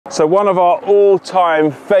So one of our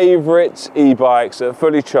all-time favourite e-bikes that are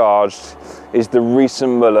fully charged is the Riese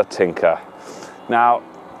Müller Tinker. Now,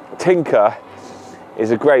 Tinker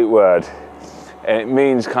is a great word. It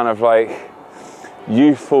means kind of like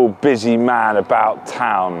youthful, busy man about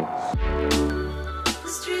town.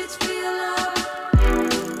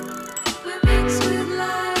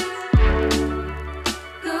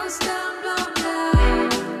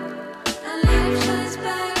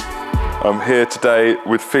 I'm here today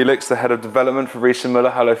with Felix, the head of development for Riese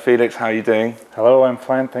Müller. Hello Felix, how are you doing? Hello, I'm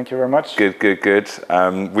fine, thank you very much. Good, good, good.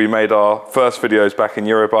 We made our first videos back in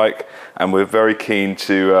Eurobike and we're very keen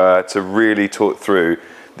to really talk through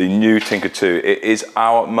the new Tinker2. It is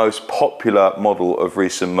our most popular model of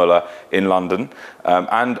Riese Müller in London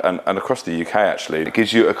and across the UK actually. It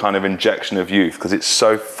gives you a kind of injection of youth because it's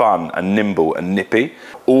so fun and nimble and nippy.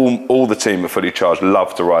 All the team at Fully Charged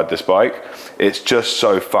love to ride this bike. It's just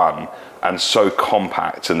so fun and so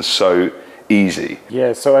compact and so easy.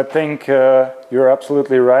 Yeah, so I think you're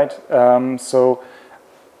absolutely right. So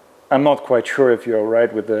I'm not quite sure if you're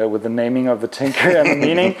right with the naming of the Tinker and the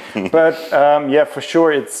meaning, but yeah, for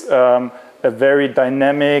sure it's a very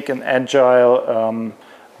dynamic and agile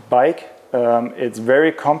bike. It's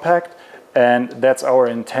very compact, and that's our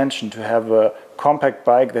intention, to have a compact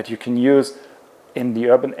bike that you can use in the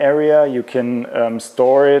urban area. You can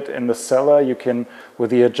store it in the cellar. You can, with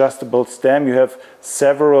the adjustable stem, you have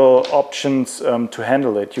several options to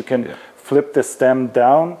handle it. You can flip the stem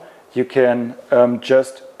down. You can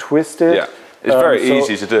just twist it. Yeah, it's very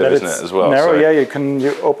easy to do, isn't it, as well? Narrow, so, yeah.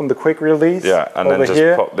 You open the quick release. Yeah, and then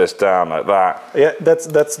just pop this down like that. Yeah,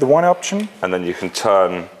 that's the one option. And then you can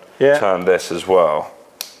turn this as well.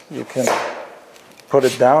 You can put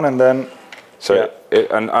it down and then. So,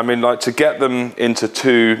 and I mean, like, to get them into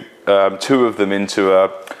two of them into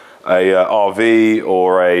a RV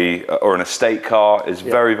or an estate car is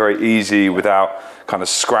very, very easy without kind of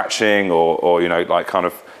scratching or you know, like kind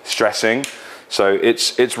of stressing. So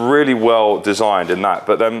it's really well designed in that.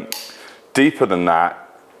 But then deeper than that,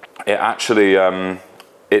 it actually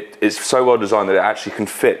it is so well designed that it actually can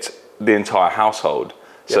fit the entire household.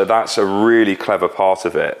 So that's a really clever part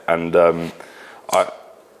of it. And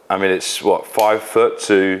I mean, it's what, 5 foot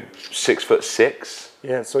to 6'6".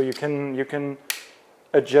 Yeah, so you can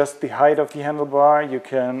adjust the height of the handlebar. You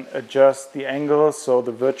can adjust the angle, so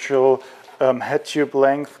the virtual head tube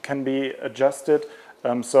length can be adjusted.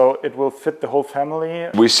 So it will fit the whole family.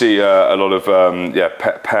 We see a lot of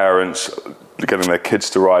parents getting their kids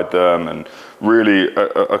to ride them, and really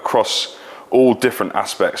across all different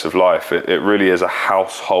aspects of life. It really is a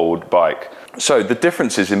household bike. So the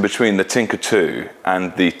differences in between the Tinker2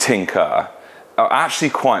 and the Tinker are actually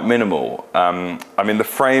quite minimal. I mean, the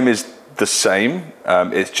frame is the same.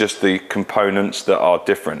 It's just the components that are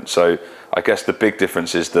different. So I guess the big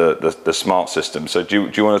difference is the smart system. So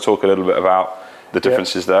do you want to talk a little bit about the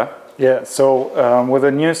differences there? Yeah, so with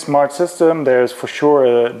a new smart system, there's for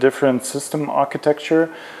sure a different system architecture.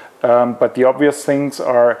 But the obvious things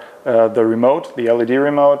are the remote, the LED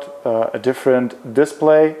remote, a different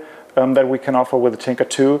display that we can offer with the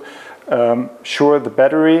Tinker2. Sure, the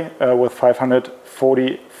battery with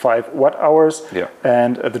 545 watt hours,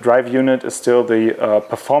 and the drive unit is still the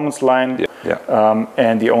Performance Line,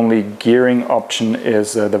 and the only gearing option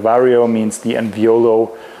is the Vario, means the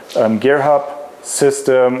Enviolo gear hub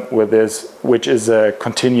system with this, which is a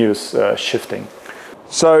continuous shifting.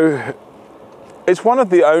 So it's one of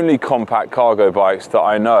the only compact cargo bikes that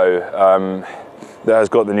I know that has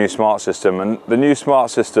got the new smart system, and the new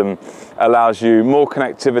smart system allows you more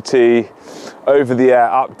connectivity, over-the-air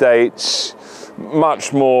updates,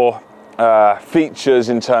 much more features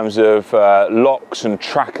in terms of locks and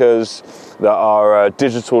trackers that are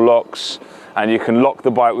digital locks, and you can lock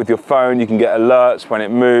the bike with your phone. You can get alerts when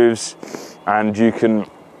it moves, and you can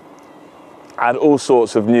add all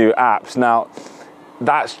sorts of new apps. Now,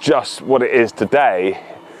 that's just what it is today.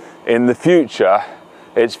 In the future,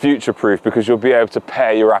 it's future-proof because you'll be able to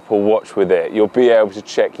pair your Apple Watch with it. You'll be able to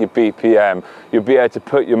check your BPM. You'll be able to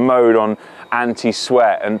put your mode on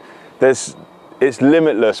anti-sweat, and it's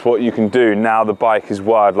limitless what you can do now the bike is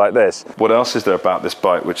wired like this. What else is there about this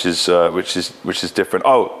bike which is different?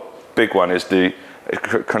 Oh, big one is the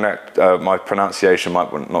my pronunciation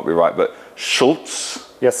might not be right, but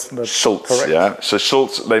Schulz. Yes, that's Schulz. Correct. Yeah. So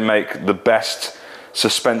Schulz, they make the best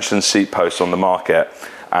suspension seat posts on the market,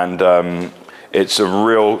 and it's a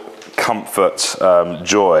real comfort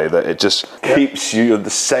joy that it just keeps you the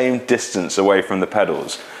same distance away from the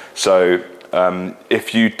pedals. So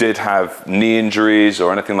if you did have knee injuries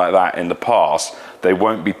or anything like that in the past, they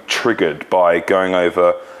won't be triggered by going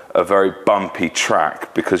over a very bumpy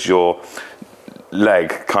track, because you're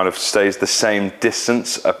leg kind of stays the same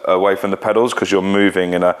distance away from the pedals because you're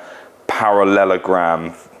moving in a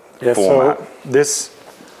parallelogram format. So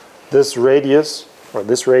this radius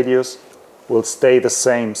will stay the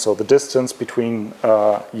same. So the distance between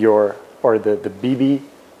the BB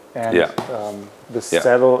and the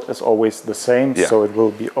saddle is always the same. So it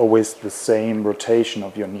will be always the same rotation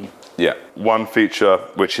of your knee. Yeah, one feature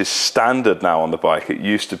which is standard now on the bike, it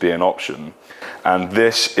used to be an option, and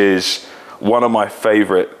this is one of my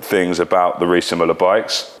favorite things about the Riese Müller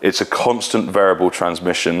bikes. It's a constant variable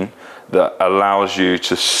transmission that allows you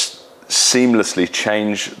to seamlessly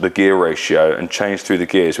change the gear ratio and change through the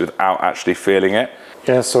gears without actually feeling it.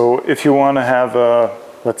 Yeah, so if you want to have a,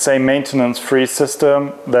 let's say, maintenance-free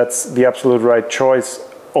system, that's the absolute right choice.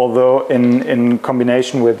 Although in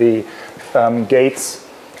combination with the Gates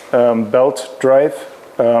belt drive,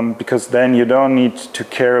 because then you don't need to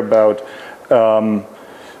care about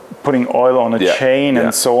putting oil on a chain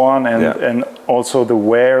and so on, and also the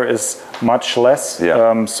wear is much less.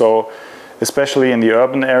 So especially in the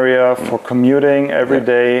urban area for commuting every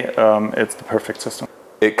day, it's the perfect system.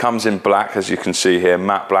 It comes in black, as you can see here,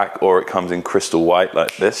 matte black, or it comes in crystal white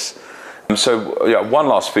like this. So yeah, one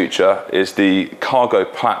last feature is the cargo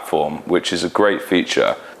platform, which is a great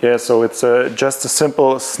feature. Yeah, so it's just a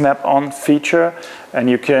simple snap-on feature, and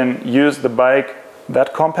you can use the bike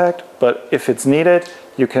that compact, but if it's needed,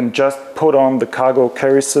 you can just put on the cargo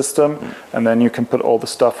carry system, and then you can put all the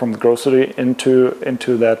stuff from the grocery into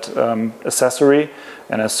that accessory,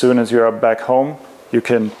 and as soon as you are back home, you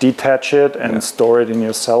can detach it and store it in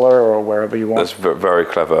your cellar or wherever you want. That's very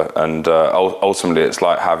clever, and ultimately it's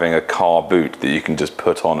like having a car boot that you can just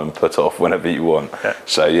put on and put off whenever you want.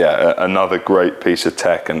 So yeah, another great piece of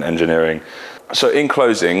tech and engineering. So in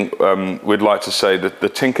closing, we'd like to say that the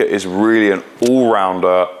Tinker is really an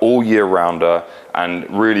all-rounder, all-year-rounder, and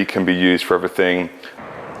really can be used for everything.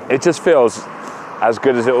 It just feels as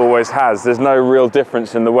good as it always has. There's no real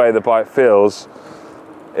difference in the way the bike feels.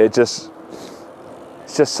 It's just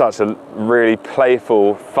such a really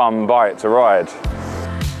playful, fun bike to ride.